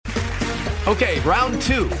Okay, round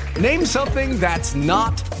two. Name something that's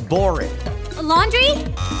not boring. A laundry?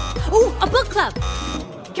 Ooh, a book club.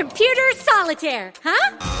 Computer solitaire,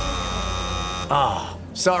 huh? Ah,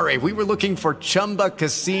 sorry, we were looking for Chumba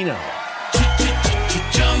Casino.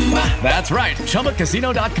 That's right,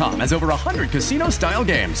 ChumbaCasino.com has over 100 casino-style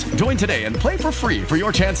games. Join today and play for free for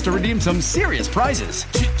your chance to redeem some serious prizes.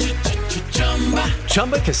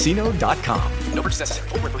 ChumbaCasino.com. No purchase necessary.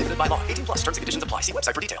 Void where prohibited by law. 18 plus terms and conditions apply. See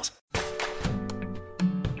website for details.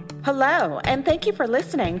 Hello, and thank you for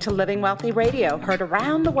listening to Living Wealthy Radio, heard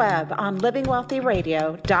around the web on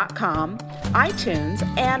livingwealthyradio.com,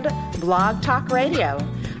 iTunes, and Blog Talk Radio.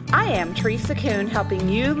 I am Teresa Kuhn, helping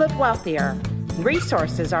you live wealthier.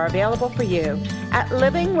 Resources are available for you at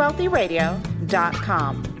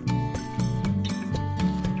livingwealthyradio.com.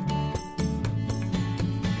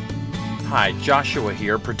 Hi, Joshua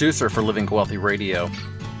here, producer for Living Wealthy Radio.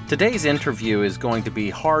 Today's interview is going to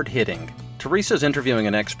be hard-hitting. Teresa's interviewing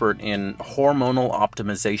an expert in hormonal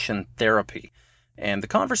optimization therapy, and the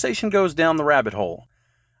conversation goes down the rabbit hole.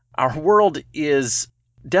 Our world is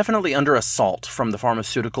definitely under assault from the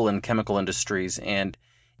pharmaceutical and chemical industries, and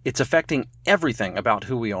it's affecting everything about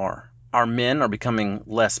who we are. Our men are becoming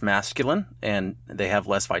less masculine, and they have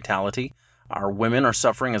less vitality. Our women are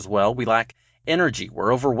suffering as well. We lack energy.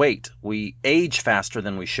 We're overweight. We age faster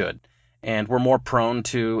than we should, and we're more prone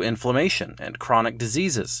to inflammation and chronic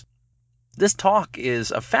diseases. This talk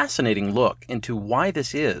is a fascinating look into why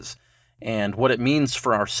this is, and what it means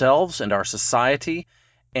for ourselves and our society,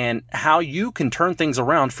 and how you can turn things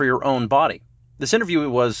around for your own body. This interview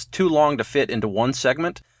was too long to fit into one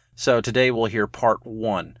segment, so today we'll hear part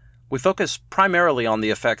one. We focus primarily on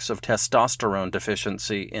the effects of testosterone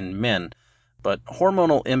deficiency in men, but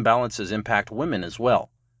hormonal imbalances impact women as well.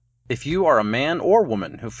 If you are a man or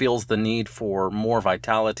woman who feels the need for more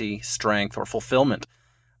vitality, strength, or fulfillment,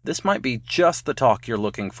 this might be just the talk you're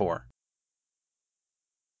looking for.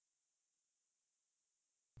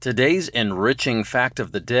 Today's enriching fact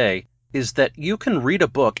of the day is that you can read a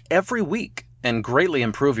book every week and greatly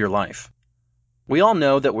improve your life. We all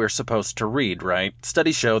know that we're supposed to read, right?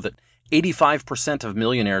 Studies show that 85% of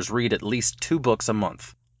millionaires read at least 2 books a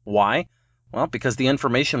month. Why? Well, because the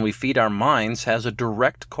information we feed our minds has a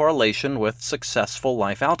direct correlation with successful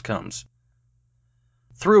life outcomes.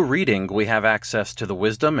 Through reading, we have access to the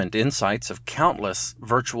wisdom and insights of countless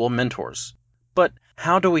virtual mentors. But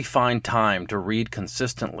how do we find time to read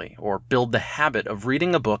consistently or build the habit of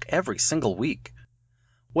reading a book every single week?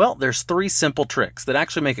 Well, there's 3 simple tricks that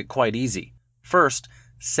actually make it quite easy. First,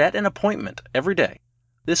 set an appointment every day.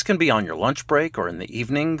 This can be on your lunch break or in the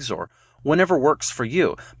evenings or whenever works for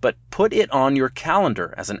you, but put it on your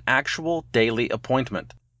calendar as an actual daily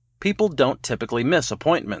appointment. People don't typically miss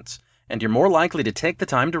appointments, and you're more likely to take the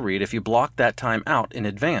time to read if you block that time out in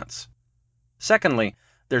advance. Secondly,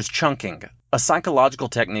 there's chunking, a psychological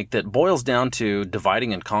technique that boils down to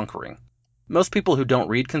dividing and conquering. Most people who don't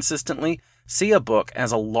read consistently see a book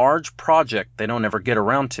as a large project they don't ever get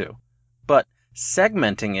around to. But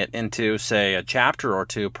segmenting it into, say, a chapter or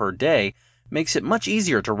 2 per day makes it much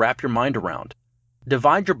easier to wrap your mind around.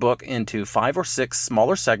 Divide your book into 5 or 6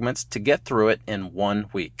 smaller segments to get through it in 1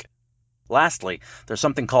 week. Lastly, there's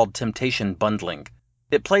something called temptation bundling.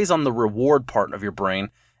 It plays on the reward part of your brain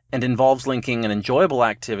and involves linking an enjoyable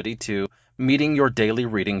activity to meeting your daily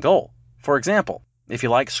reading goal. For example, if you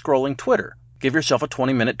like scrolling Twitter, give yourself a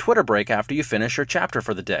 20-minute Twitter break after you finish your chapter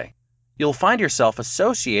for the day. You'll find yourself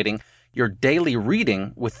associating your daily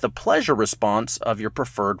reading with the pleasure response of your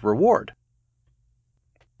preferred reward.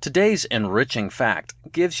 Today's enriching fact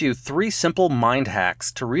gives you 3 simple mind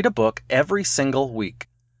hacks to read a book every single week.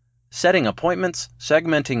 Setting appointments,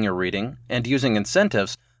 segmenting your reading, and using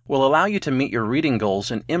incentives will allow you to meet your reading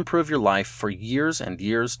goals and improve your life for years and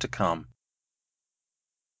years to come.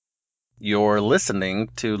 You're listening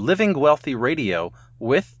to Living Wealthy Radio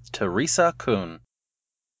with Teresa Kuhn.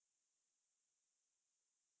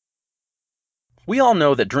 We all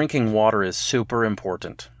know that drinking water is super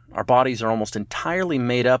important. Our bodies are almost entirely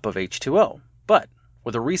made up of H2O, but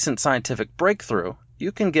with a recent scientific breakthrough,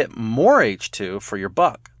 you can get more H2 for your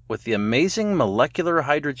buck with the amazing molecular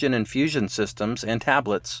hydrogen infusion systems and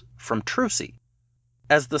tablets from Trucy.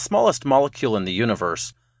 As the smallest molecule in the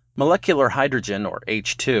universe, molecular hydrogen, or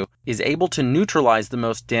H2, is able to neutralize the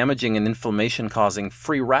most damaging and inflammation-causing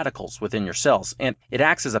free radicals within your cells, and it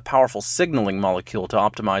acts as a powerful signaling molecule to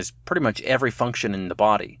optimize pretty much every function in the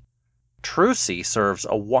body. Trucy serves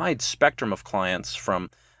a wide spectrum of clients, from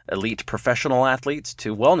elite professional athletes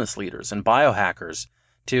to wellness leaders and biohackers,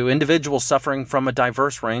 to individuals suffering from a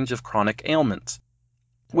diverse range of chronic ailments.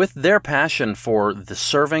 With their passion for the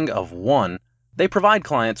serving of one, They provide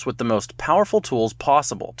clients with the most powerful tools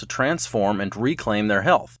possible to transform and reclaim their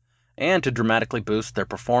health and to dramatically boost their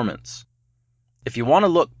performance. If you want to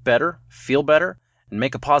look better, feel better, and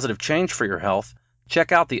make a positive change for your health,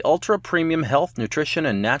 check out the ultra premium health, nutrition,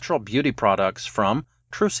 and natural beauty products from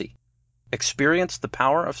Trucy. Experience the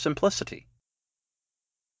power of simplicity.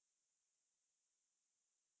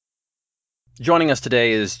 Joining us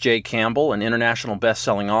today is Jay Campbell, an international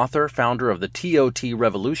best-selling author, founder of the TOT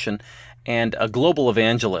Revolution, and a global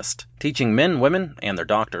evangelist, teaching men, women, and their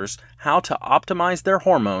doctors how to optimize their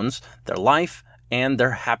hormones, their life, and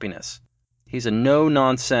their happiness. He's a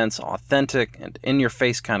no-nonsense, authentic, and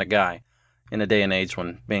in-your-face kind of guy in a day and age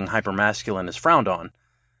when being hypermasculine is frowned on.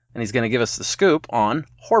 And he's going to give us the scoop on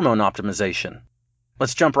hormone optimization.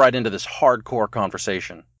 Let's jump right into this hardcore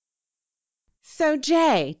conversation. So,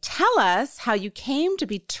 Jay, tell us how you came to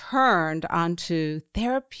be turned onto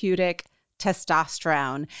therapeutic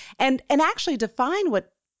testosterone and actually define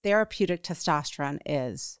what therapeutic testosterone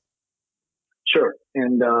is. Sure.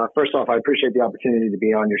 And first off, I appreciate the opportunity to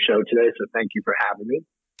be on your show today. So thank you for having me.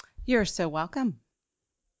 You're so welcome.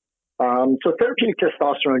 So therapeutic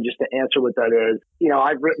testosterone, just to answer what that is,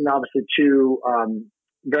 I've written obviously two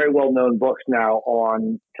very well-known books now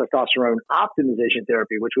on testosterone optimization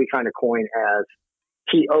therapy, which we kind of coin as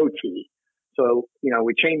TOT. So,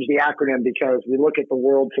 we changed the acronym because we look at the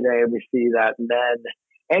world today and we see that men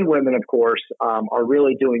and women, of course, are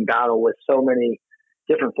really doing battle with so many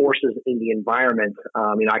different forces in the environment.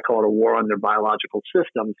 I call it a war on their biological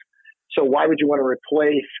systems. So why would you want to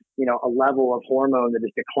replace, a level of hormone that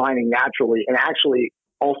is declining naturally and actually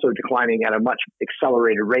also declining at a much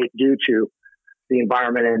accelerated rate due to the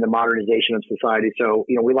environment and the modernization of society? So,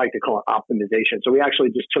 we like to call it optimization. So we actually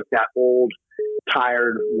just took that old,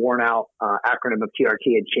 tired, worn out acronym of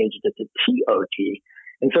TRT and changed it to TOT.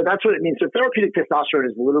 And so that's what it means. So therapeutic testosterone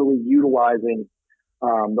is literally utilizing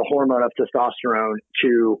the hormone of testosterone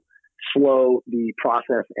to slow the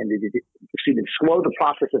process slow the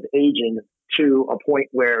process of aging to a point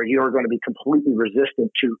where you're going to be completely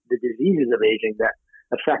resistant to the diseases of aging that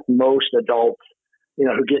affect most adults,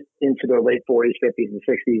 who get into their late 40s, 50s, and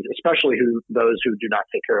 60s, especially those who do not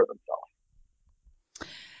take care of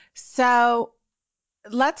themselves. So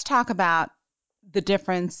let's talk about the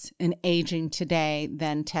difference in aging today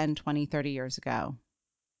than 10, 20, 30 years ago.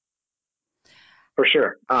 For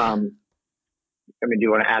sure. Do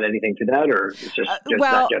you want to add anything to that, or it's just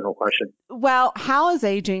that general question? Well, how has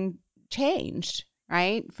aging changed,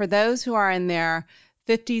 right? For those who are in their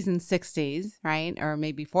 50s and 60s, right, or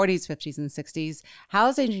maybe 40s, 50s, and 60s, how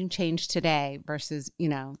has aging changed today versus,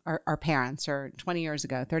 our parents or 20 years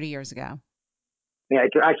ago, 30 years ago? Yeah,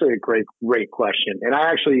 it's actually a great question. And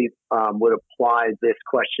I actually would apply this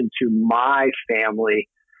question to my family,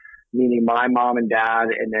 meaning my mom and dad,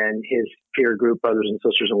 and then his peer group, brothers and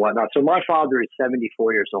sisters and whatnot. So my father is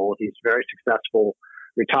 74 years old. He's very successful,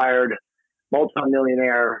 retired,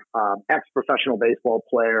 multimillionaire, ex-professional baseball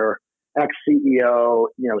player, ex-CEO,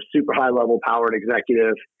 super high-level powered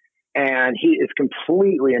executive. And he is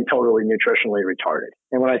completely and totally nutritionally retarded.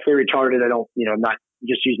 And when I say retarded, I don't, I'm not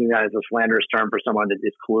just using that as a slanderous term for someone that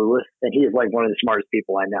is clueless. And he is like one of the smartest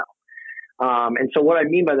people I know. And so what I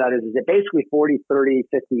mean by that is that basically 40, 30,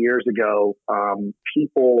 50 years ago,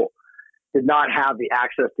 people did not have the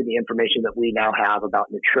access to the information that we now have about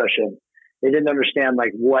nutrition. They didn't understand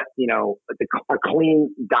what, a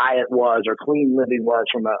clean diet was or clean living was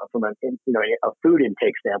from a food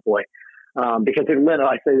intake standpoint. Because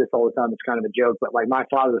I say this all the time, it's kind of a joke, but my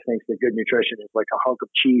father thinks that good nutrition is like a hunk of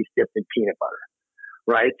cheese dipped in peanut butter.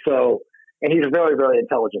 Right. So, and he's a very, very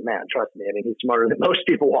intelligent man. Trust me. He's smarter than most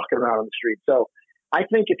people walking around on the street. So I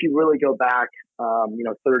think if you really go back,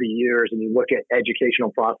 30 years and you look at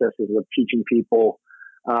educational processes of teaching people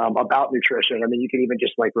about nutrition, you can even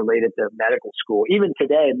just relate it to medical school. Even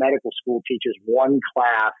today, medical school teaches one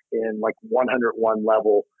class in 101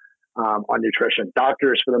 level on nutrition.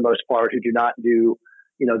 Doctors, for the most part, who do not do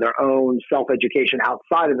their own self-education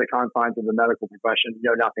outside of the confines of the medical profession,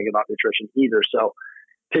 know nothing about nutrition either. So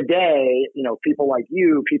today, people like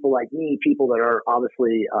you, people like me, people that are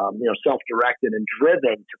obviously, self-directed and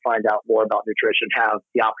driven to find out more about nutrition have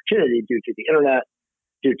the opportunity due to the internet,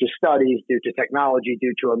 due to studies, due to technology,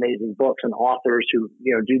 due to amazing books and authors who,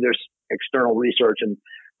 do their external research and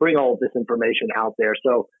bring all of this information out there.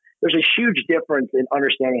 So there's a huge difference in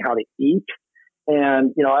understanding how to eat.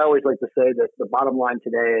 And, I always like to say that the bottom line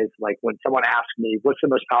today is when someone asks me, what's the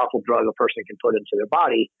most powerful drug a person can put into their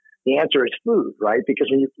body? The answer is food, right? Because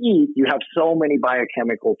when you eat, you have so many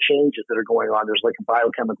biochemical changes that are going on. There's a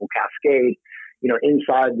biochemical cascade,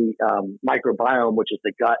 inside the microbiome, which is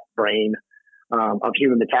the gut brain of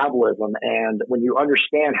human metabolism. And when you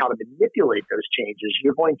understand how to manipulate those changes,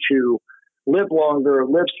 you're going to live longer,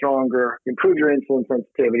 live stronger, improve your insulin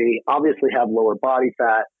sensitivity, obviously have lower body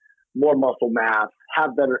fat, more muscle mass,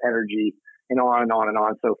 have better energy, and on and on and on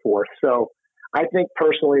and so forth. So I think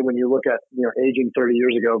personally, when you look at, aging 30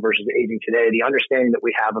 years ago versus aging today, the understanding that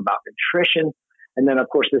we have about nutrition, and then of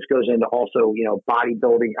course this goes into also,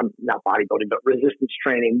 bodybuilding, not bodybuilding, but resistance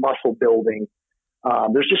training, muscle building.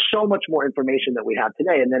 There's just so much more information that we have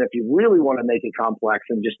today. And then if you really want to make it complex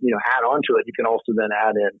and just, add on to it, you can also then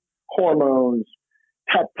add in hormones,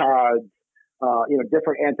 peptides,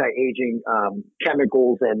 different anti-aging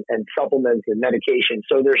chemicals and supplements and medication.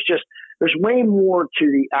 So there's way more to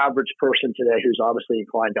the average person today who's obviously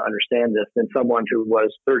inclined to understand this than someone who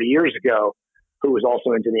was 30 years ago who was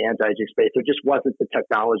also into the anti-aging space. There just wasn't the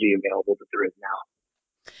technology available that there is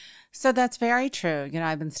now. So that's very true.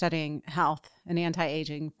 I've been studying health and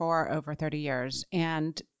anti-aging for over 30 years.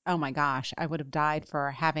 And oh my gosh, I would have died for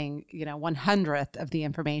having, 1/100th of the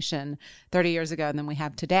information 30 years ago than we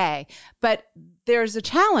have today. But there's a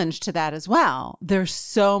challenge to that as well. There's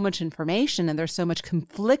so much information and there's so much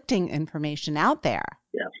conflicting information out there.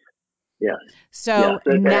 Yes. Yes. So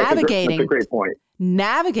navigating, that's a great point.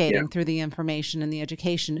 Navigating through the information and the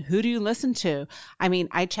education, who do you listen to? I mean,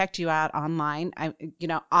 I checked you out online.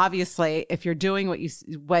 Obviously, if you're doing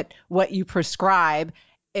what you prescribe,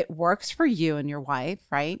 it works for you and your wife,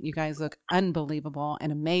 right? You guys look unbelievable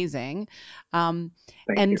and amazing. Thank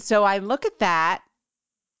you. So I look at that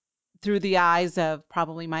through the eyes of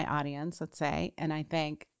probably my audience, let's say, and I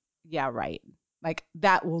think, yeah, right. Like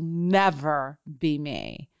that will never be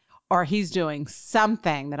me. Or he's doing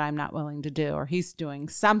something that I'm not willing to do, or he's doing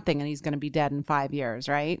something and he's going to be dead in 5 years,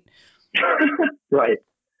 right? Right.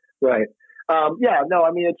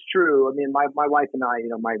 It's true. I mean, my wife and I,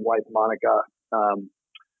 my wife, Monica,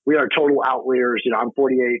 we are total outliers. I'm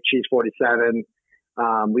 48, she's 47.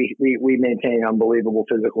 We maintain unbelievable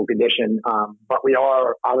physical condition. But we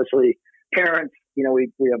are obviously parents. We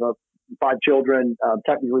have 5 children.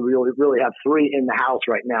 Technically, we really have 3 in the house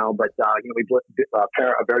right now, but we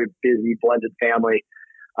parent a very busy blended family.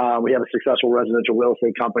 We have a successful residential real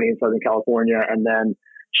estate company in Southern California, and then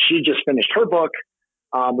she just finished her book,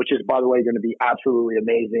 which is, by the way, going to be absolutely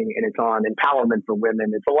amazing, and it's on empowerment for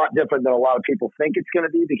women. It's a lot different than a lot of people think it's going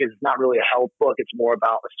to be because it's not really a health book. It's more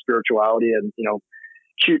about spirituality and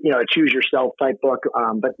choose yourself type book.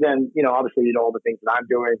 But then obviously all the things that I'm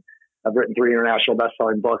doing. I've written 3 international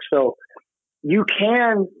best-selling books. So you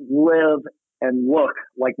can live and look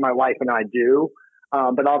like my wife and I do,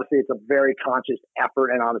 but obviously it's a very conscious effort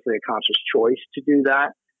and obviously a conscious choice to do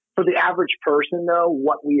that. For the average person, though,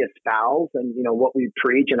 what we espouse and, what we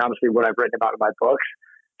preach and obviously what I've written about in my books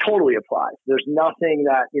totally applies. There's nothing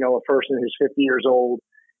that, a person who's 50 years old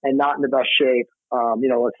and not in the best shape,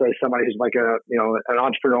 let's say somebody who's like an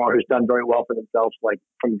entrepreneur who's done very well for themselves, like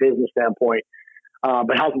from a business standpoint,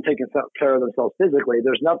 but hasn't taken care of themselves physically.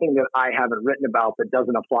 There's nothing that I haven't written about that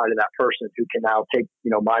doesn't apply to that person who can now take,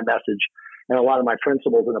 my message and a lot of my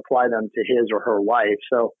principles and apply them to his or her life.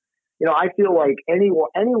 So, I feel like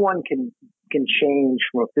anyone can change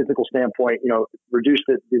from a physical standpoint, reduce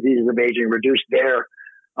the diseases of aging, reduce their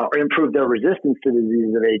or improve their resistance to the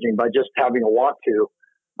diseases of aging by just having a want to.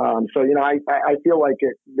 I feel like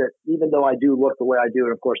that even though I do look the way I do,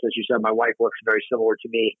 and of course, as you said, my wife looks very similar to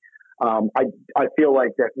me. I feel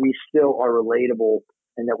like that we still are relatable,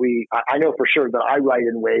 and that I know for sure that I write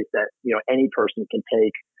in ways that any person can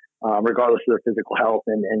take, regardless of their physical health,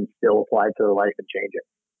 and still apply to their life and change it.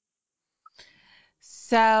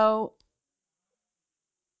 So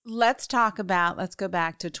let's go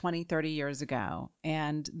back to 20, 30 years ago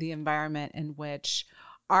and the environment in which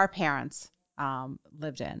our parents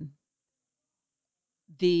lived in.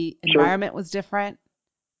 The environment was different.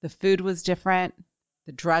 The food was different.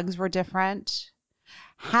 The drugs were different.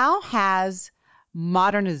 How has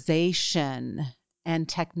modernization and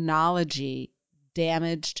technology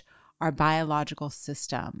damaged our biological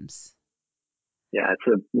systems? Yeah, it's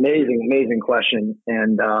an amazing question.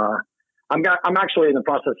 And I'm actually in the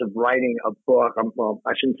process of writing a book.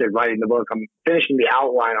 I shouldn't say writing the book. I'm finishing the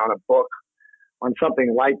outline on a book on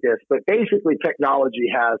something like this. But basically, technology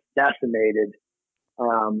has decimated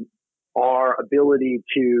our ability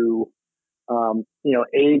to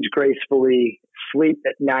age gracefully, sleep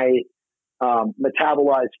at night,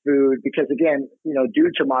 metabolize food, because again,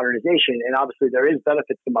 due to modernization, and obviously there is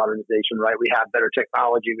benefits to modernization, right? We have better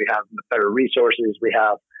technology, we have better resources, we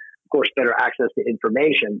have, of course, better access to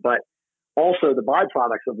information, but also the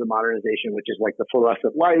byproducts of the modernization, which is like the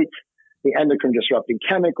fluorescent lights, the endocrine disrupting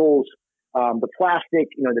chemicals, the plastic,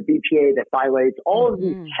 the BPA, the phthalates, all of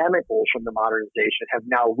these chemicals from the modernization have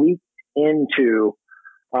now leaked into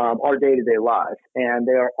our day-to-day lives, and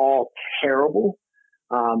they are all terrible.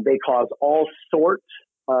 They cause all sorts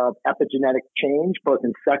of epigenetic change, both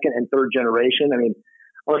in second and third generation. I mean,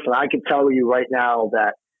 listen, I can tell you right now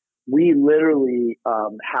that we literally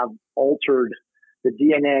have altered the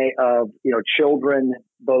DNA of children,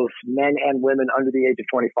 both men and women under the age of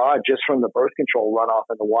 25, just from the birth control runoff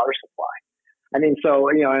and the water supply. I mean, so,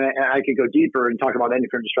 and I could go deeper and talk about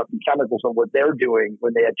endocrine disrupting chemicals and what they're doing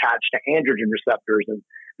when they attach to androgen receptors and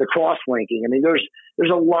the cross-linking. I mean, there's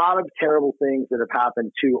a lot of terrible things that have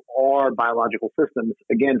happened to our biological systems,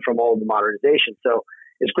 again, from all of the modernization. So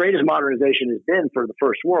as great as modernization has been for the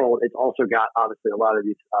first world, it's also got, obviously, a lot of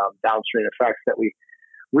these downstream effects that we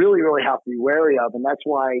really, really have to be wary of. And that's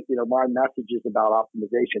why, my message is about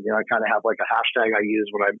optimization. I kind of have like a hashtag I use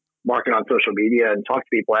when I'm marketing on social media and talk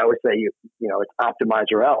to people. I always say, it's optimize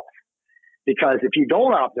or else. Because if you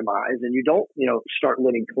don't optimize and you don't, start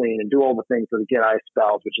living clean and do all the things that get eye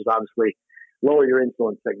spells, which is obviously lower your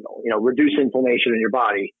insulin signal, reduce inflammation in your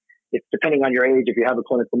body. It's depending on your age. If you have a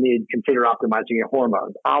clinical need, consider optimizing your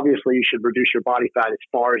hormones. Obviously, you should reduce your body fat as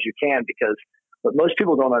far as you can, because what most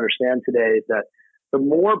people don't understand today is that the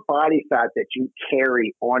more body fat that you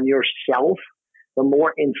carry on yourself, the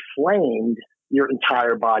more inflamed your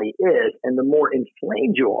entire body is. And the more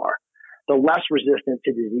inflamed you are, the less resistant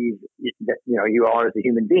to disease that you are as a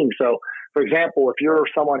human being. So, for example, if you're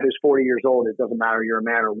someone who's 40 years old, it doesn't matter you're a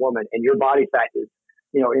man or a woman, and your body fat is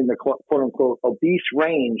in the quote unquote obese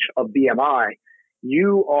range of BMI,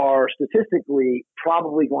 you are statistically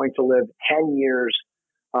probably going to live 10 years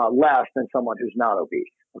less than someone who's not obese.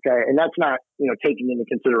 Okay. And that's not, taking into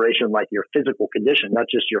consideration like your physical condition. That's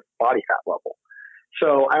just your body fat level.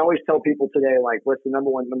 So I always tell people today, like, when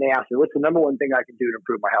they ask me, what's the number one thing I can do to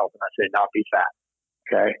improve my health? And I say, not be fat.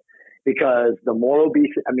 Okay. Because the more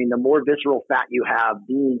the more visceral fat you have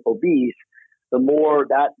being obese, the more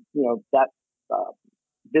that,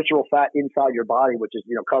 visceral fat inside your body, which is,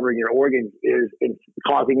 covering your organs, is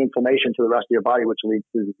causing inflammation to the rest of your body, which leads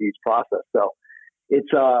to the disease process. So it's,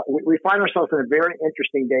 we find ourselves in a very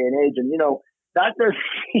interesting day and age. And, that does,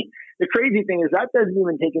 the crazy thing is that doesn't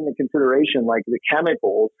even take into consideration like the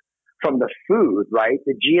chemicals from the food, right?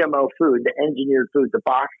 The GMO food, the engineered food, the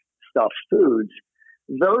box stuff foods.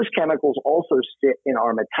 Those chemicals also sit in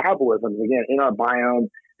our metabolism, again, in our biome.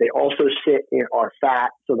 They also sit in our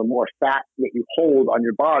fat. So the more fat that you hold on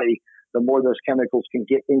your body, the more those chemicals can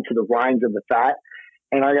get into the rinds of the fat.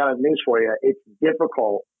 And I got news for you. It's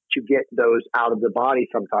difficult to get those out of the body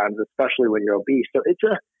sometimes, especially when you're obese. So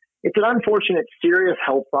it's an unfortunate, serious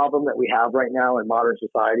health problem that we have right now in modern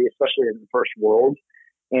society, especially in the first world.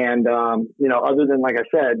 And, other than, like I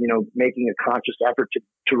said, making a conscious effort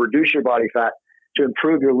to reduce your body fat, to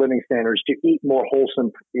improve your living standards, to eat more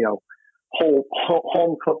wholesome,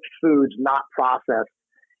 home cooked foods, not processed,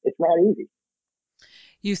 it's not easy.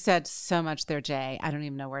 You said so much there, Jay. I don't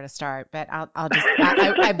even know where to start, but I'll just,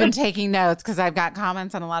 I've been taking notes because I've got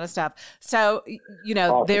comments on a lot of stuff. So,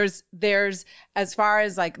 awesome. there's, as far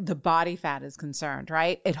as like the body fat is concerned,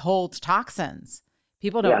 right? It holds toxins.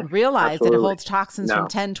 People don't realize that it holds toxins from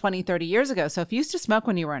 10, 20, 30 years ago. So if you used to smoke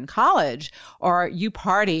when you were in college or you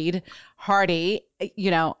partied hardy,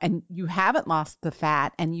 and you haven't lost the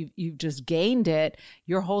fat and you've just gained it,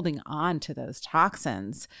 you're holding on to those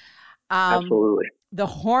toxins. Absolutely. The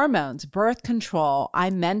hormones, birth control. I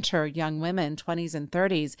mentor young women, 20s and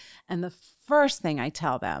 30s. And the first thing I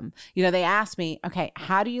tell them, they ask me, okay,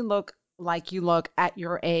 how do you look like you look at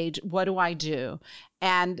your age? What do I do?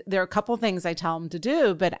 And there are a couple of things I tell them to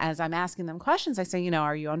do. But as I'm asking them questions, I say,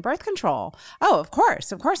 are you on birth control? Oh, of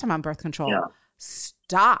course I'm on birth control. Yeah.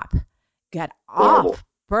 Stop. Get off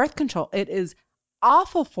birth control. It is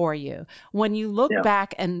awful for you. When you look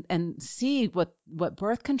back and see what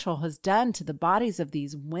birth control has done to the bodies of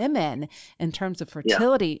these women in terms of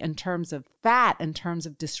fertility, in terms of fat, in terms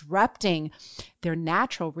of disrupting their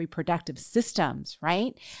natural reproductive systems,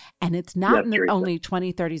 right? And it's not in the only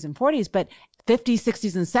 20s, 30s, and 40s, but 50s,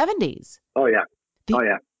 60s, and 70s. Oh, yeah.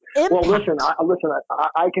 Impact. Well, listen,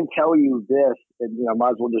 I can tell you this, and I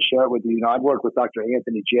might as well just share it with you. I've worked with Dr.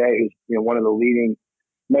 Anthony Jay, who's one of the leading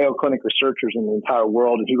Mayo Clinic researchers in the entire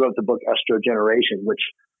world, and he wrote the book Estrogeneration, which,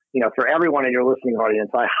 for everyone in your listening audience,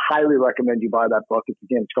 I highly recommend you buy that book.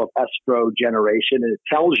 It's called Estrogeneration, and it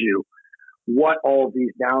tells you what all of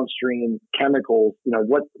these downstream chemicals,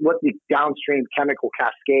 what the downstream chemical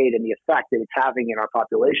cascade and the effect that it's having in our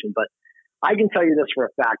population. But I can tell you this for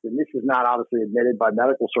a fact, and this is not obviously admitted by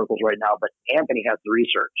medical circles right now, but Anthony has the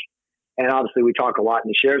research. And obviously we talk a lot and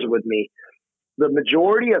he shares it with me. the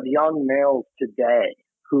majority of young males today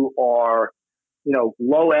who are,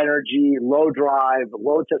 low energy, low drive,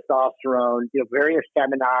 low testosterone, very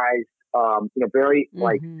effeminized, very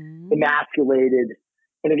emasculated.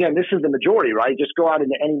 And again, this is the majority, right? Just go out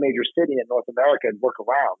into any major city in North America and look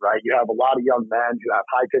around, right? You have a lot of young men who have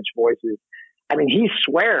high pitched voices. I mean, he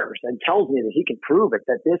swears and tells me that he can prove it,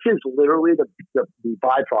 that this is literally the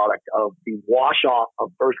byproduct of the wash off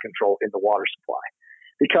of birth control in the water supply.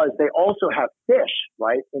 Because they also have fish,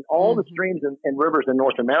 right, in all the streams and rivers in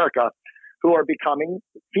North America who are becoming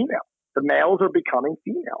female. The males are becoming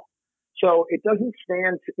female. So it doesn't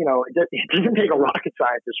stand, it doesn't take a rocket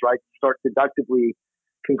scientist, right, to start deductively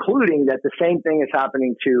concluding that the same thing is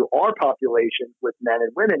happening to our population with men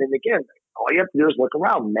and women. And again, all you have to do is look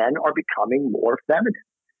around. Men are becoming more feminine,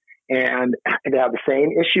 and they have the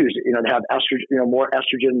same issues. They have estrogen, more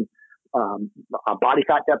estrogen, body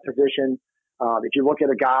fat deposition. If you look at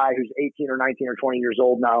a guy who's 18 or 19 or 20 years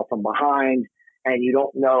old now from behind, and you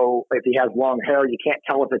don't know if he has long hair, you can't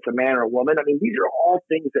tell if it's a man or a woman. I mean, these are all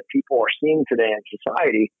things that people are seeing today in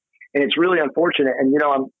society, and it's really unfortunate. And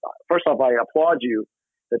first off, I applaud you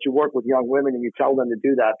that you work with young women and you tell them to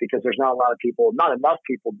do that, because there's not enough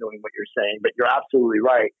people doing what you're saying. But you're absolutely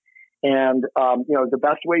right. And the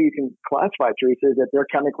best way you can classify, Teresa, is that they're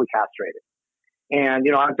chemically castrated. And,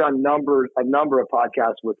 I've done a number of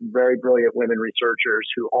podcasts with very brilliant women researchers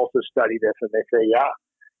who also study this. And they say,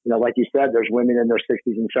 like you said, there's women in their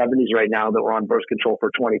 60s and 70s right now that were on birth control for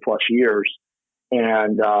 20 plus years.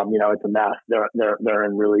 And, it's a mess. They're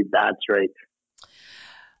in really bad straits.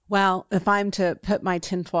 Well, if I'm to put my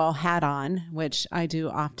tinfoil hat on, which I do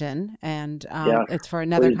often, and it's for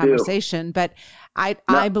another conversation, but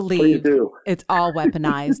I believe it's all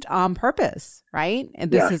weaponized on purpose, right?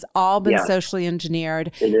 And this has all been socially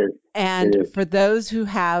engineered. It is. And for those who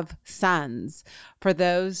have sons, for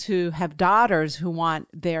those who have daughters who want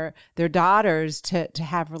their daughters to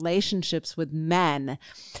have relationships with men,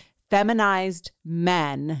 feminized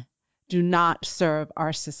men do not serve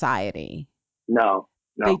our society. No.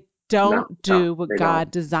 They don't do what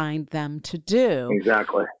God designed them to do.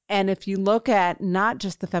 Exactly. And if you look at not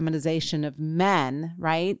just the feminization of men,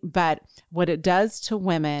 right, but what it does to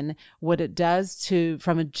women, what it does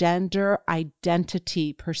from a gender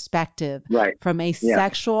identity perspective, right, from a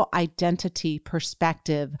sexual identity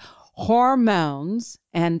perspective, hormones,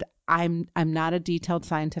 and I'm not a detailed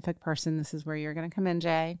scientific person. This is where you're going to come in,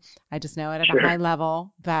 Jay. I just know it at a high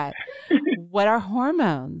level. But what are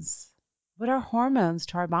hormones? What are hormones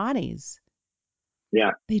to our bodies?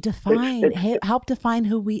 Yeah. They help define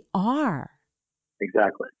who we are.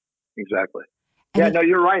 Exactly. And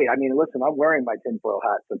you're right. I mean, listen, I'm wearing my tinfoil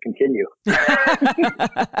hat, so continue.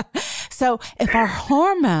 So if our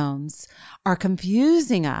hormones are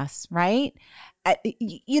confusing us, right?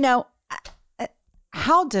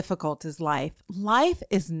 How difficult is life? Life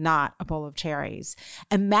is not a bowl of cherries.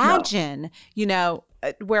 Imagine,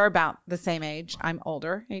 we're about the same age. I'm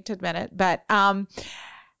older, hate to admit it. But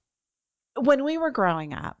when we were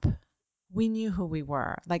growing up, we knew who we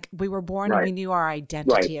were. Like, we were born and we knew our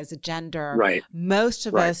identity as a gender. Right. Most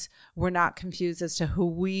of us were not confused as to who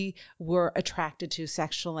we were attracted to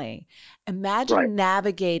sexually. Imagine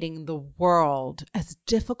navigating the world, as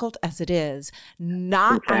difficult as it is,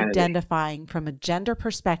 not identifying from a gender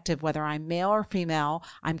perspective, whether I'm male or female,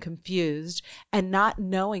 I'm confused, and not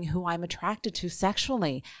knowing who I'm attracted to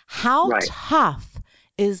sexually. How tough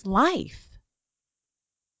is life?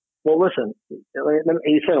 Well, listen,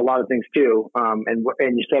 you said a lot of things too, and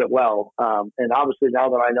you said it well. And obviously, now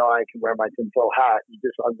that I know I can wear my tinfoil hat, you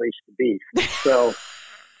just unleashed the beast. So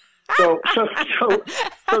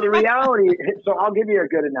the reality. So I'll give you a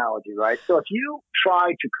good analogy, right? So if you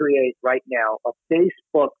try to create right now a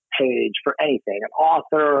Facebook page for anything, an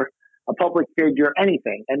author, a public figure,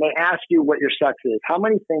 anything, and they ask you what your sex is, how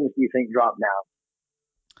many things do you think drop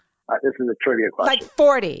down? This is a trivia question. Like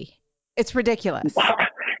 40. It's ridiculous.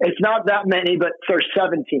 It's not that many, but there's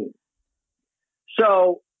 17.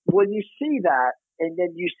 So when you see that, and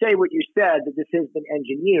then you say what you said, that this has been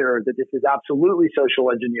engineered, that this is absolutely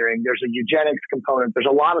social engineering, there's a eugenics component, there's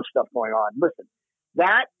a lot of stuff going on. Listen,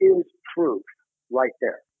 that is proof right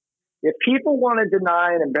there. If people want to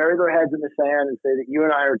deny it and bury their heads in the sand and say that you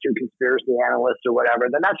and I are two conspiracy analysts or whatever,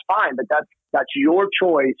 then that's fine, but that's your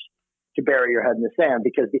choice to bury your head in the sand,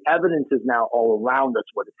 because the evidence is now all around us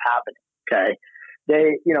what is happening. Okay.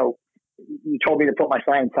 You told me to put my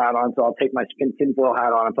science hat on, so I'll take my tinfoil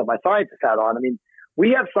hat on and put my scientist hat on. I mean,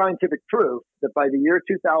 we have scientific proof that by the year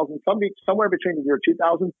 2000, somewhere between the year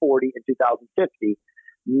 2040 and 2050,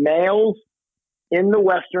 males in the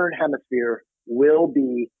Western Hemisphere will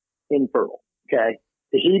be infertile. Okay.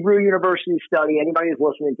 The Hebrew University study, anybody who's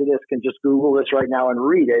listening to this can just Google this right now and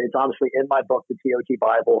read it. It's obviously in my book, The TOT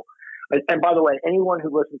Bible. And by the way, anyone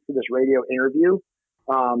who listens to this radio interview,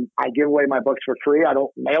 I give away my books for free. I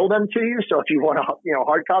don't mail them to you. So if you want a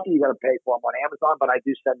hard copy, you got to pay for them on Amazon, but I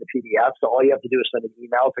do send the PDF. So all you have to do is send an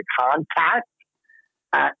email to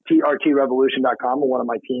contact@trtrevolution.com, and one of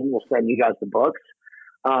my team will send you guys the books.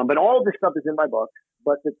 But all of this stuff is in my book.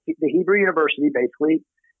 But the Hebrew University basically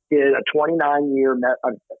did a 27-year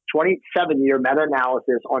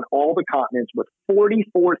meta-analysis on all the continents with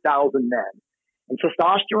 44,000 men. And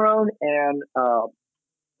testosterone and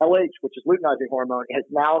LH, which is luteinizing hormone, has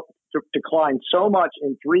now declined so much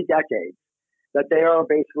in 3 decades that they are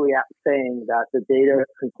basically saying that the data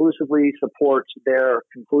conclusively supports their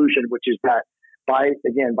conclusion, which is that by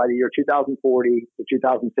the year 2040 to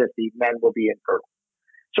 2050, men will be infertile.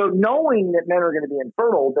 So knowing that men are going to be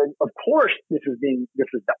infertile, then of course this is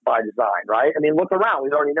by design, right? I mean, look around.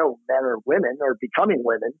 We already know men or women are becoming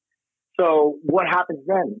women. So what happens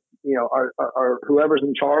then? Are whoever's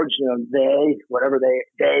in charge, whatever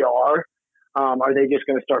they are they just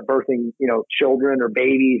going to start birthing, children or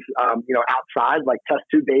babies, outside, like test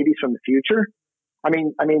tube babies from the future? Or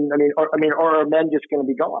are men just going to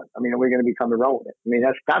be gone? I mean, are we going to become irrelevant? I mean,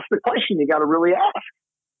 that's the question you got to really ask.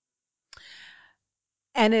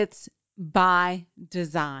 And it's by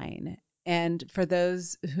design. And for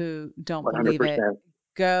those who don't 100%. believe it,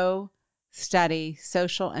 go study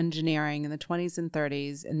social engineering in the 20s and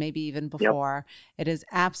 30s and maybe even before. Yep. It is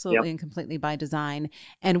absolutely and completely by design.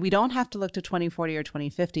 And we don't have to look to 2040 or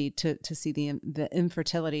 2050 to see the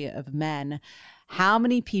infertility of men. How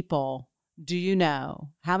many people do you know,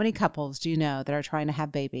 how many couples do you know that are trying to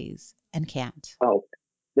have babies and can't? Oh,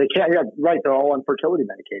 they can't. Yeah, right. They're all on fertility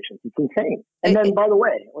medications. It's insane. And then, by the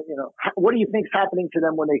way, what do you think's happening to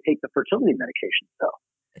them when they take the fertility medications, though?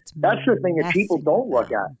 That's the thing that people don't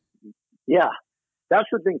look at. Yeah, that's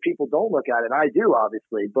the thing people don't look at, and I do,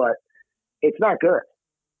 obviously, but it's not good.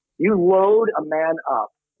 You load a man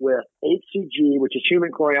up with HCG, which is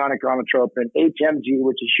human chorionic gonadotropin, HMG,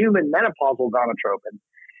 which is human menopausal gonadotropin,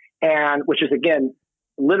 and which is, again,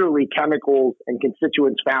 literally chemicals and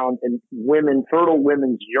constituents found in fertile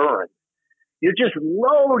women's urine. You're just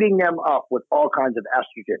loading them up with all kinds of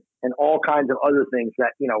estrogen and all kinds of other things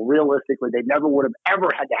that, realistically, they never would have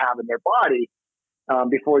ever had to have in their body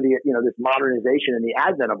before this modernization and the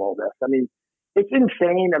advent of all this. I mean, it's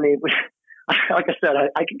insane. I mean, like I said,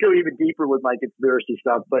 I could go even deeper with my conspiracy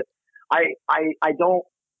stuff, but I don't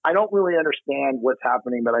really understand what's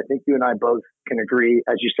happening, but I think you and I both can agree,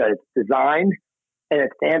 as you said, it's designed and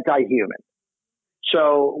it's anti-human.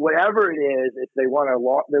 So whatever it is, if they want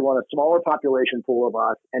a smaller population pool of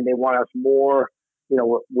us, and they want us more, we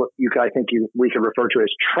could refer to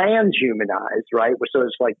as transhumanized, right? So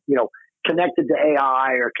it's like, connected to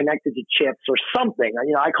AI or connected to chips or something.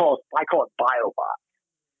 I call it biobots.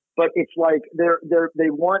 But it's like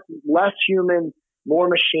they want less human, more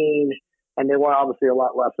machine, and they want obviously a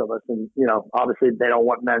lot less of us. And obviously they don't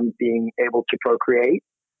want men being able to procreate.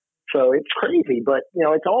 So it's crazy, but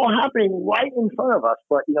it's all happening right in front of us.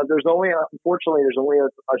 But there's only a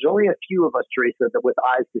few of us, Teresa, that with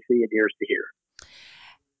eyes to see and ears to hear.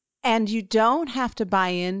 And you don't have to buy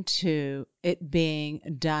into it being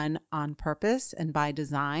done on purpose and by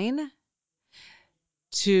design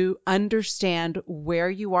to understand where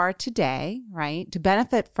you are today, right? To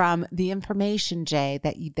benefit from the information, Jay,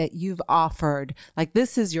 that you've offered. Like,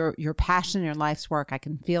 this is your passion, your life's work. I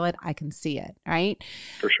can feel it. I can see it, right?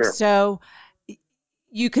 For sure. So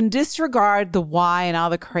you can disregard the why and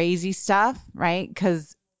all the crazy stuff, right?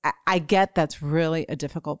 Because I get that's really a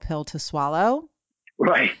difficult pill to swallow.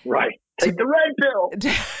 Right. Take the red pill.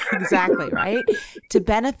 Exactly, right? To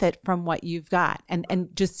benefit from what you've got and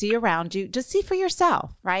just see around you, just see for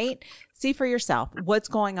yourself, right? See for yourself what's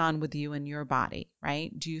going on with you and your body,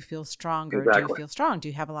 right? Do you feel stronger? Exactly. Do you feel strong? Do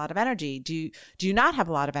you have a lot of energy? Do you not have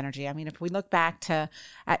a lot of energy? I mean, if we look back to,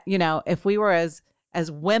 if we were as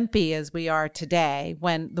wimpy as we are today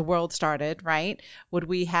when the world started, right? Would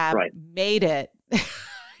we have made it?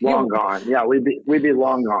 Long gone. Yeah, we'd be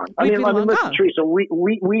long gone. Listen, Teresa,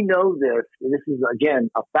 we know this. And this is, again,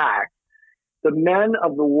 a fact. The men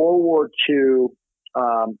of the World War II,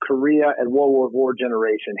 Korea, and World War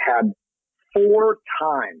generation had 4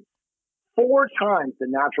 times the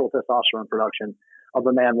natural testosterone production of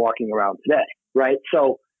a man walking around today, right?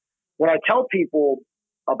 So when I tell people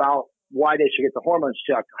about why they should get the hormones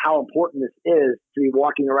checked, how important this is to be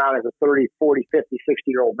walking around as a 30, 40, 50,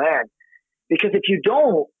 60-year-old man, because if you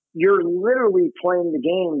don't, you're literally playing the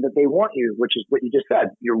game that they want you, which is what you just said.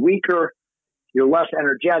 You're weaker, you're less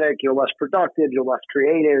energetic, you're less productive, you're less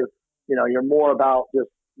creative, you're more about just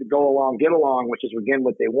go along, get along, which is again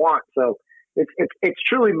what they want. So it's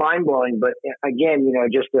truly mind blowing. But again,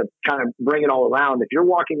 just to kind of bring it all around, if you're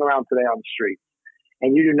walking around today on the street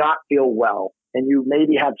and you do not feel well and you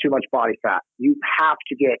maybe have too much body fat, you have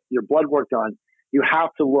to get your blood work done. You have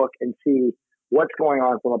to look and see what's going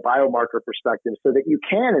on from a biomarker perspective so that you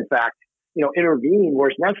can, in fact, intervene where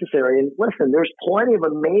it's necessary. And listen, there's plenty of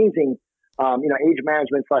amazing, age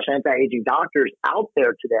management / anti-aging doctors out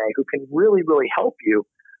there today who can really, really help you.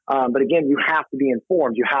 But again, you have to be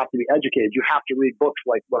informed. You have to be educated. You have to read books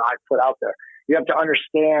like what I put out there. You have to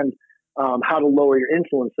understand how to lower your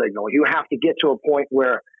insulin signal. You have to get to a point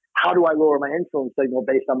where, how do I lower my insulin signal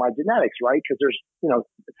based on my genetics, right? Because there's,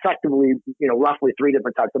 effectively, roughly 3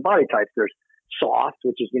 different types of body types. There's soft,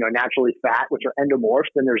 which is, naturally fat, which are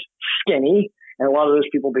endomorphs. Then there's skinny, and a lot of those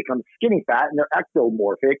people become skinny fat, and they're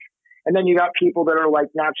ectomorphic. And then you got people that are like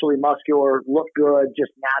naturally muscular, look good,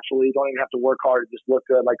 just naturally, don't even have to work hard, just look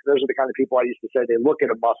good. Like those are the kind of people I used to say they look at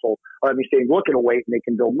a muscle, or they look at a weight and they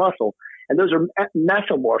can build muscle. And those are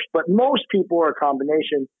mesomorphs. But most people are a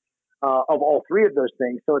combination of all 3 of those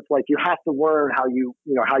things. So it's like you have to learn how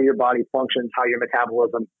how your body functions, how your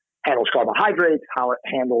metabolism handles carbohydrates, how it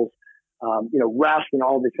handles rest and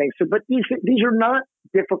all these things. So, but these are not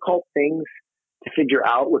difficult things to figure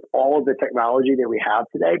out with all of the technology that we have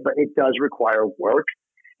today, but it does require work.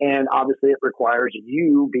 And obviously it requires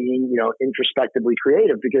you being, introspectively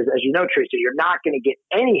creative, because as you know, Teresa, you're not going to get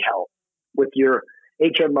any help with your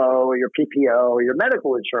HMO or your PPO or your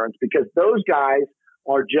medical insurance, because those guys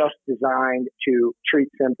are just designed to treat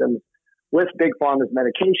symptoms with big pharma's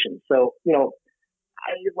medication. So,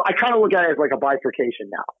 I kind of look at it as like a bifurcation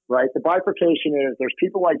now, right? The bifurcation is there's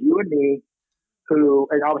people like you and me who,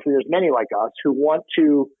 and obviously there's many like us, who want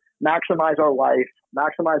to maximize our life,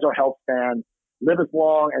 maximize our health span, live as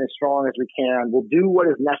long and as strong as we can. We'll do what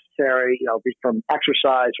is necessary, from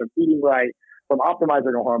exercise, from eating right, from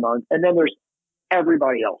optimizing our hormones. And then there's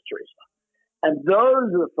everybody else, Teresa. And those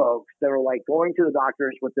are the folks that are like going to the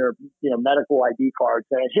doctors with their, medical ID card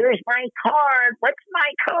saying, here's my card, what's my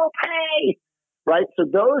copay? Right? So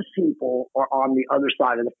those people are on the other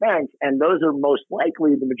side of the fence. And those are most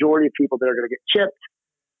likely the majority of people that are going to get chipped,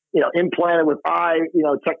 implanted with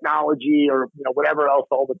technology or, whatever else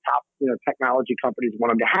all the top, technology companies want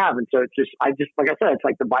them to have. And so it's just, like I said, it's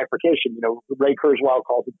like the bifurcation, Ray Kurzweil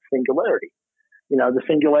calls it singularity. The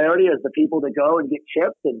singularity is the people that go and get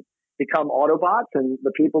chipped and become Autobots, and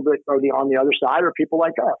the people that are on the other side are people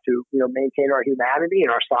like us who, maintain our humanity and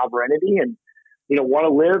our sovereignty and, want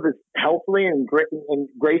to live as healthily and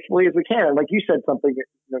gracefully as we can. And like you said something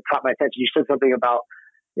that caught my attention. You said something about,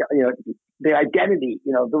 the identity.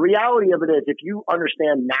 The reality of it is if you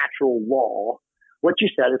understand natural law, what you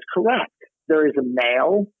said is correct. There is a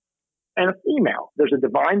male and a female. There's a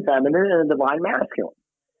divine feminine and a divine masculine.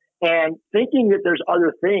 And thinking that there's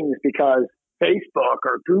other things because Facebook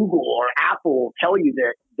or Google or Apple tell you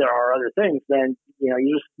that there are other things, then,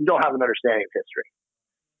 you don't have an understanding of history.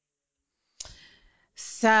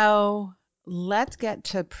 So let's get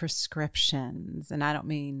to prescriptions. And I don't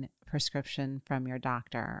mean prescription from your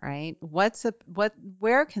doctor, right?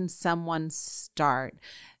 Where can someone start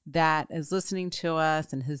that is listening to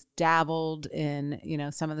us and has dabbled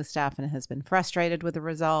in, some of the stuff and has been frustrated with the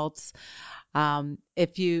results?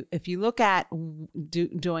 If you look at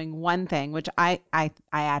doing one thing, which I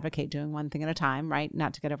advocate doing one thing at a time, right?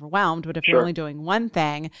 Not to get overwhelmed, but if Sure. you're only doing one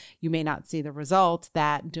thing, you may not see the results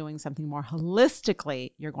that doing something more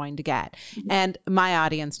holistically you're going to get. And my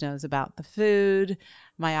audience knows about the food.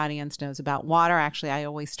 My audience knows about water. Actually, I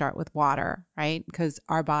always start with water, right? Because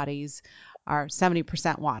our bodies are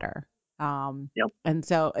 70% water. Yep. And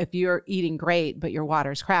so if you're eating great, but your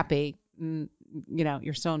water's crappy,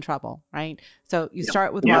 you're still in trouble, right? So you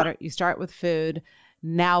start with water, you start with food.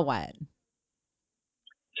 Now what?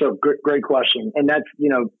 So great question. And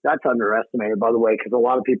that's underestimated, by the way, because a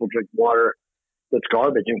lot of people drink water that's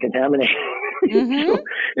garbage and contaminated. Mm-hmm. So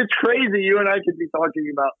it's crazy. You and I could be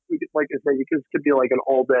talking about, like I said, this could be like an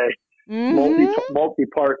all day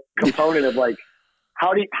multi-part component of like,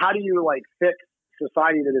 how do you like fix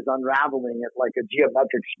society that is unraveling at like a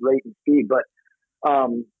geometric rate and speed? But,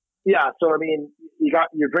 so I mean,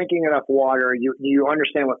 you're drinking enough water. You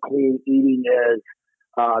understand what clean eating is.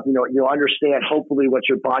 You'll understand hopefully what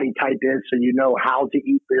your body type is, so you know how to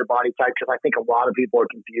eat for your body type. Because I think a lot of people are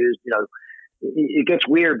confused. It gets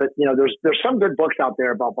weird, but there's some good books out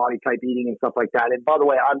there about body type eating and stuff like that. And by the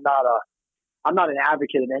way, I'm not an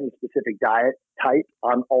advocate of any specific diet type.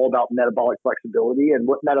 I'm all about metabolic flexibility, and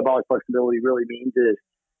what metabolic flexibility really means is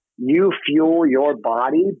you fuel your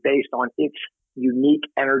body based on its unique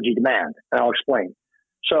energy demand. And I'll explain.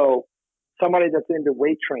 So somebody that's into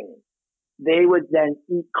weight training, they would then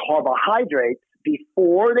eat carbohydrates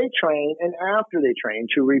before they train and after they train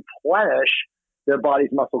to replenish their body's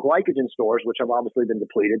muscle glycogen stores, which have obviously been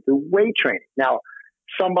depleted through weight training. Now,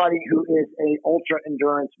 somebody who is a ultra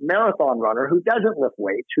endurance marathon runner who doesn't lift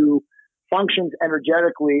weights, who functions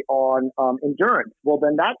energetically on endurance, well,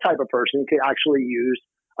 then that type of person could actually use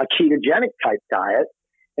a ketogenic type diet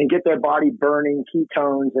and get their body burning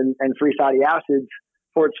ketones and free fatty acids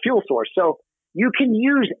for its fuel source. So you can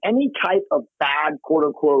use any type of bad, quote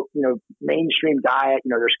unquote, mainstream diet.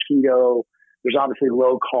 There's keto, there's obviously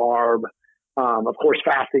low carb, of course,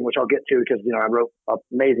 fasting, which I'll get to because, I wrote an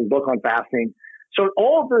amazing book on fasting. So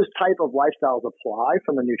all of those type of lifestyles apply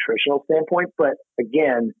from a nutritional standpoint, but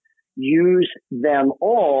again, use them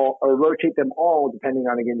all or rotate them all depending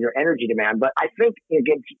on, again, your energy demand. But I think,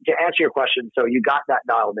 again, to answer your question, so you got that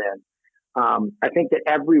dialed in. I think that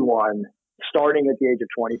everyone starting at the age of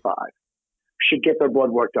 25 should get their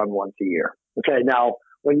blood work done once a year. Okay. Now,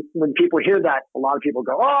 when people hear that, a lot of people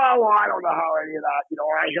go, oh, well, I don't know how any of that,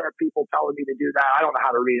 I hear people telling me to do that. I don't know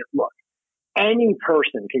how to read it. Look, any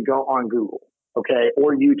person can go on Google, okay,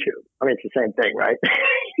 or YouTube. I mean, it's the same thing, right?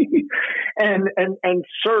 and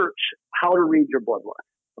search how to read your blood work.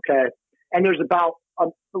 Okay. And there's about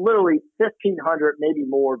literally 1,500, maybe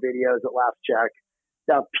more videos at last check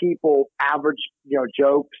of people, average,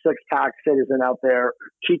 Joe, six-pack citizen out there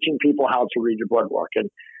teaching people how to read your blood work. And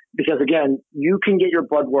because again, you can get your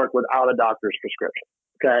blood work without a doctor's prescription.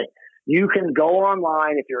 Okay. You can go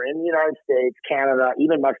online if you're in the United States, Canada,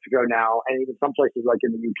 even Mexico now, and even some places like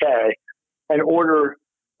in the UK, and order,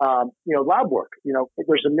 lab work.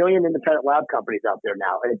 There's a million independent lab companies out there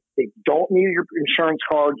now, and they don't need your insurance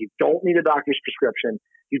card. You don't need a doctor's prescription.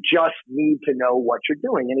 You just need to know what you're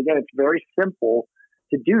doing. And again, it's very simple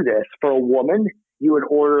to do this. For a woman, you would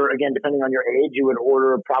order, again, depending on your age, you would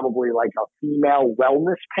order probably like a female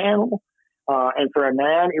wellness panel. And for a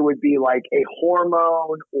man, it would be like a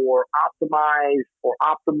hormone or optimized or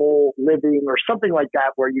optimal living or something like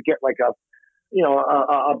that, where you get like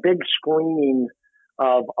a big screening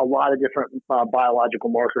of a lot of different biological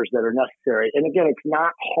markers that are necessary. And again, it's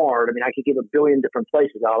not hard. I mean, I could give a billion different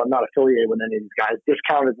places out. I'm not affiliated with any of these guys.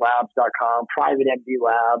 DiscountedLabs.com, Private MD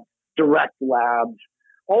Labs, Direct Labs,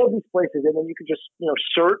 all of these places. And then you can just,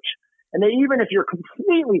 search. And then even if you're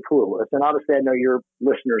completely clueless, and obviously I know your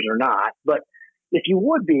listeners are not, but if you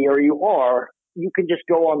would be or you are, you can just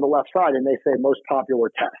go on the left side and they say most popular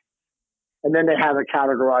tests. And then they have it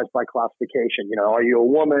categorized by classification. Are you a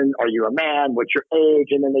woman? Are you a man? What's your age?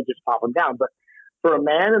 And then they just pop them down. But for a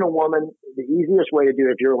man and a woman, the easiest way to do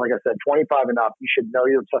it, if you're, like I said, 25 and up, you should know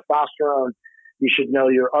your testosterone. You should know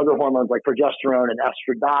your other hormones like progesterone and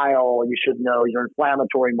estradiol. You should know your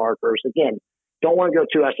inflammatory markers. Again, don't want to go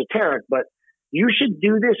too esoteric, but you should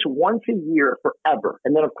do this once a year forever.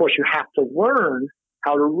 And then, of course, you have to learn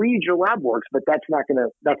how to read your lab works, but that's not going to,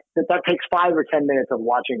 that takes 5 or 10 minutes of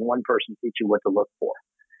watching one person teach you what to look for.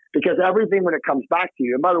 Because everything, when it comes back to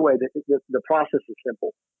you, and by the way, the process is simple.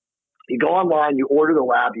 You go online, you order the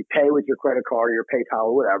lab, you pay with your credit card or your PayPal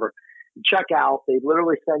or whatever, you check out, they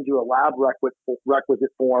literally send you a lab requisite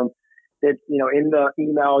form that, in the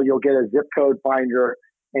email, you'll get a zip code finder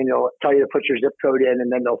and it'll tell you to put your zip code in, and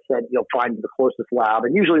then you'll find the closest lab.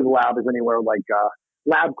 And usually the lab is anywhere like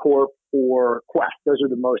LabCorp or Quest. Those are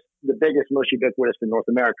the biggest, most ubiquitous in North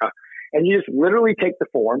America. And you just literally take the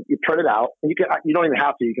form, you print it out, and you don't even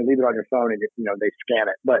have to. You can leave it on your phone, and they scan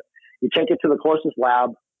it. But you take it to the closest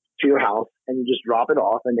lab to your house, and you just drop it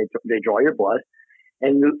off, and they draw your blood.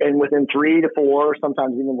 And within 3 to 4,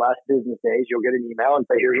 sometimes even less business days, you'll get an email and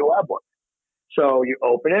say, "Here's your lab work." So you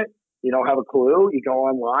open it. You don't have a clue. You go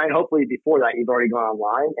online. Hopefully before that, you've already gone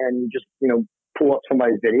online, and you just pull up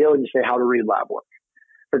somebody's video and you say how to read lab work.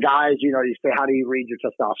 For guys, you say, how do you read your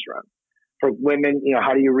testosterone? For women,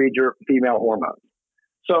 how do you read your female hormones?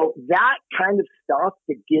 So that kind of stuff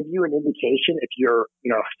to give you an indication if you're,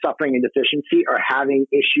 suffering a deficiency or having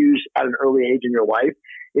issues at an early age in your life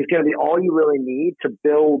is going to be all you really need to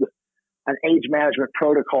build an age management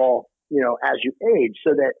protocol, as you age.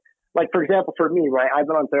 So that, like, for example, for me, right, I've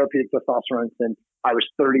been on therapeutic testosterone since I was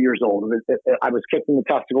 30 years old. I was kicking the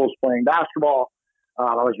testicles playing basketball.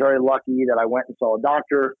 I was very lucky that I went and saw a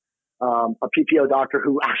doctor, a PPO doctor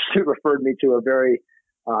who actually referred me to a very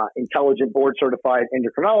intelligent board-certified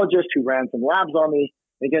endocrinologist who ran some labs on me.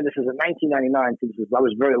 And again, this is in 1999, so I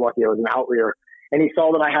was very lucky. I was an outlier. And he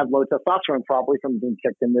saw that I had low testosterone probably from being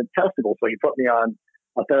kicked in the testicles. So he put me on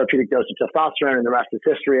a therapeutic dose of testosterone, and the rest is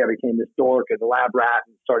history. I became this dork as a lab rat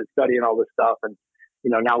and started studying all this stuff. And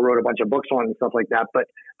now wrote a bunch of books on it and stuff like that.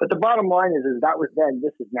 But the bottom line is that was then,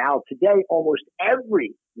 this is now. Today, almost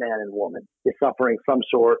every man and woman is suffering some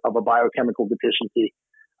sort of a biochemical deficiency,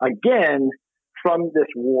 again, from this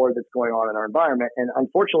war that's going on in our environment. And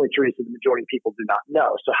unfortunately, Teresa, the majority of people do not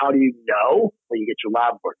know. So how do you know? Well, you get your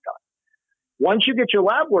lab work done. Once you get your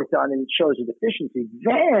lab work done and it shows a deficiency,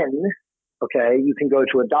 then, okay, you can go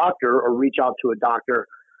to a doctor or reach out to a doctor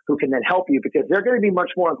who can then help you, because they're going to be much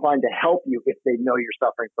more inclined to help you if they know you're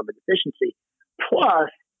suffering from a deficiency. Plus,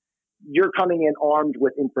 you're coming in armed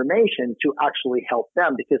with information to actually help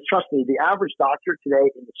them. Because trust me, the average doctor today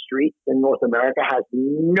in the street in North America has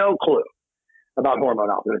no clue about hormone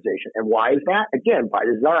optimization. And why is that? Again, by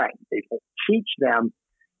design. They don't teach them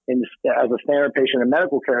as a standard patient in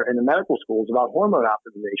medical care in the medical schools about hormone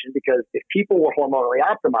optimization, because if people were hormonally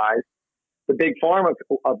optimized, the big pharma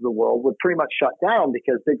of the world would pretty much shut down,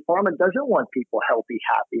 because big pharma doesn't want people healthy,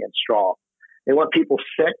 happy, and strong. They want people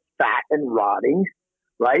sick, fat, and rotting,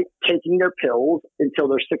 right? Taking their pills until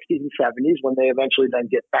their 60s and 70s, when they eventually then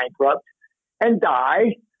get bankrupt and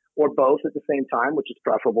die, or both at the same time, which is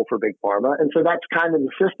preferable for big pharma. And so that's kind of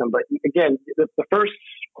the system. But again, the first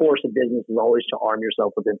course of business is always to arm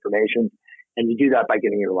yourself with information, and you do that by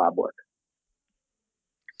getting your lab work.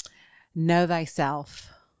 Know thyself.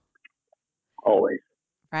 Always.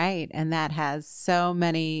 Right. And that has so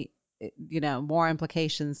many, more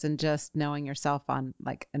implications than just knowing yourself on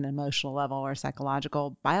like an emotional level or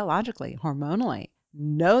psychological, biologically, hormonally.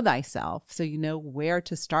 Know thyself so you know where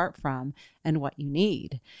to start from and what you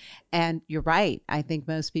need. And you're right. I think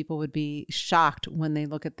most people would be shocked when they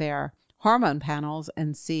look at their hormone panels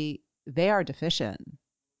and see they are deficient.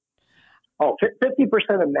 Oh,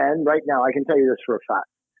 50% of men right now, I can tell you this for a fact.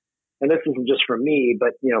 And this isn't just from me,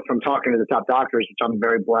 but, from talking to the top doctors, which I'm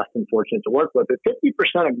very blessed and fortunate to work with, but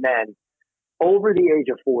 50% of men over the age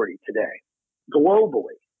of 40 today,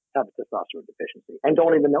 globally, have a testosterone deficiency and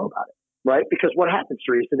don't even know about it, right? Because what happens,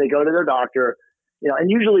 Teresa, they go to their doctor, and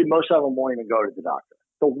usually most of them won't even go to the doctor.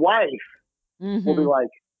 The wife will be like,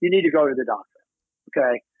 you need to go to the doctor,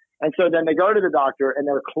 okay? And so then they go to the doctor and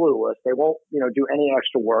they're clueless. They won't, do any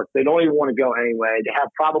extra work. They don't even want to go anyway. They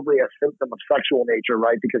have probably a symptom of sexual nature,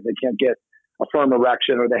 right? Because they can't get a firm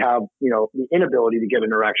erection, or they have, the inability to get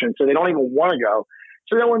an erection. So they don't even want to go.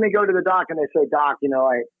 So then when they go to the doc and they say, Doc,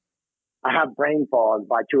 I have brain fog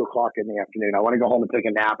by 2:00 in the afternoon. I want to go home and take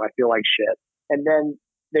a nap. I feel like shit. And then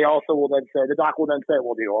they also will then say, the doc will then say,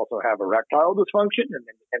 well, do you also have erectile dysfunction? And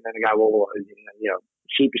then the guy will,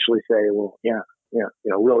 sheepishly say, well, yeah.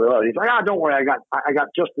 Really low. He's like, don't worry, I got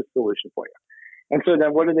just the solution for you. And so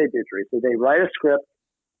then what do, Teresa? They write a script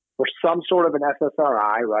for some sort of an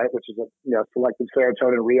SSRI, right, which is a selective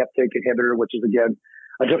serotonin reuptake inhibitor, which is again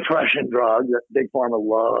a depression drug that big pharma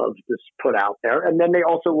loves to put out there. And then they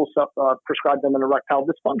also will prescribe them an erectile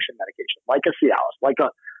dysfunction medication, like a Cialis, like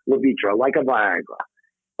a Levitra, like a Viagra.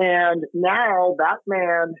 And now that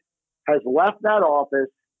man has left that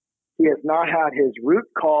office. He has not had his root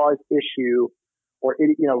cause issue, or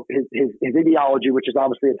his etiology, which is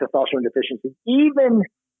obviously a testosterone deficiency, even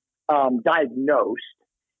diagnosed.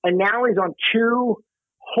 And now he's on two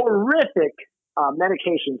horrific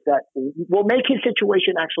medications that will make his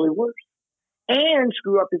situation actually worse, and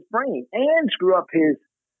screw up his brain, and screw up his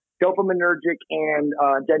dopaminergic and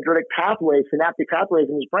dendritic pathways, synaptic pathways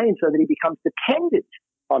in his brain, so that he becomes dependent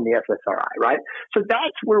on the SSRI, right? So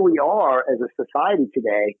that's where we are as a society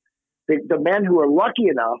today. The men who are lucky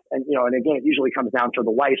enough, and again, it usually comes down to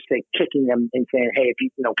the wife kicking them and saying, "Hey, if you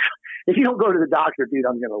don't go to the doctor, dude,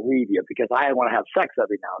 I'm going to leave you because I want to have sex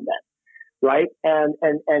every now and then," right? And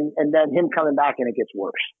then him coming back and it gets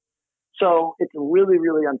worse. So it's a really,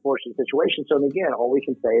 really unfortunate situation. So again, all we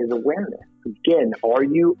can say is awareness. Again, are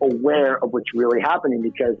you aware of what's really happening?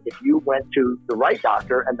 Because if you went to the right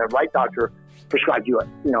doctor and the right doctor prescribed you a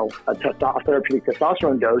therapeutic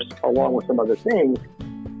testosterone dose along with some other things,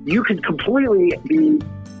 you could completely be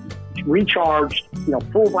recharged,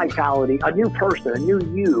 full vitality, a new person, a new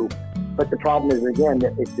you. But the problem is, again,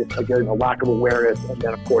 that it's just, again, a lack of awareness, and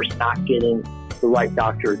then, of course, not getting the right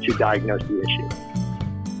doctor to diagnose the issue.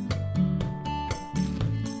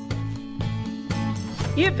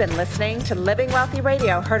 You've been listening to Living Wealthy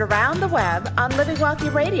Radio, heard around the web on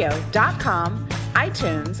livingwealthyradio.com,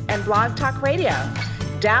 iTunes, and Blog Talk Radio.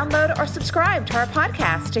 Download or subscribe to our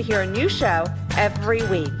podcast to hear a new show every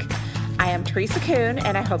week. I am Teresa Kuhn,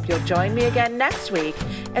 and I hope you'll join me again next week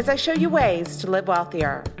as I show you ways to live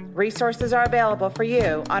wealthier. Resources are available for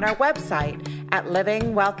you on our website at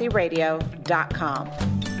livingwealthyradio.com.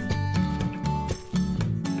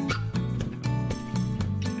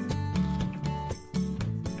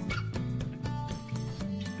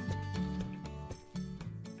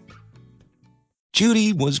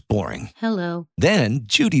 Judy was boring. Hello. Then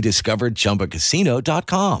Judy discovered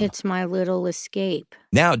ChumbaCasino.com. It's my little escape.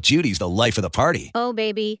 Now Judy's the life of the party. Oh,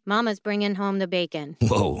 baby, mama's bringing home the bacon.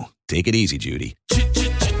 Whoa, take it easy, Judy.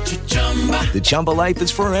 The Chumba life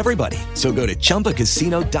is for everybody. So go to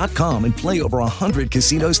ChumbaCasino.com and play over 100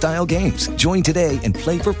 casino-style games. Join today and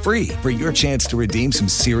play for free for your chance to redeem some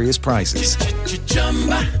serious prizes.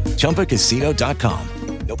 ChumbaCasino.com.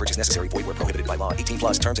 No purchase necessary. Void where prohibited by law.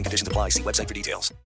 18+ terms and conditions apply. See website for details.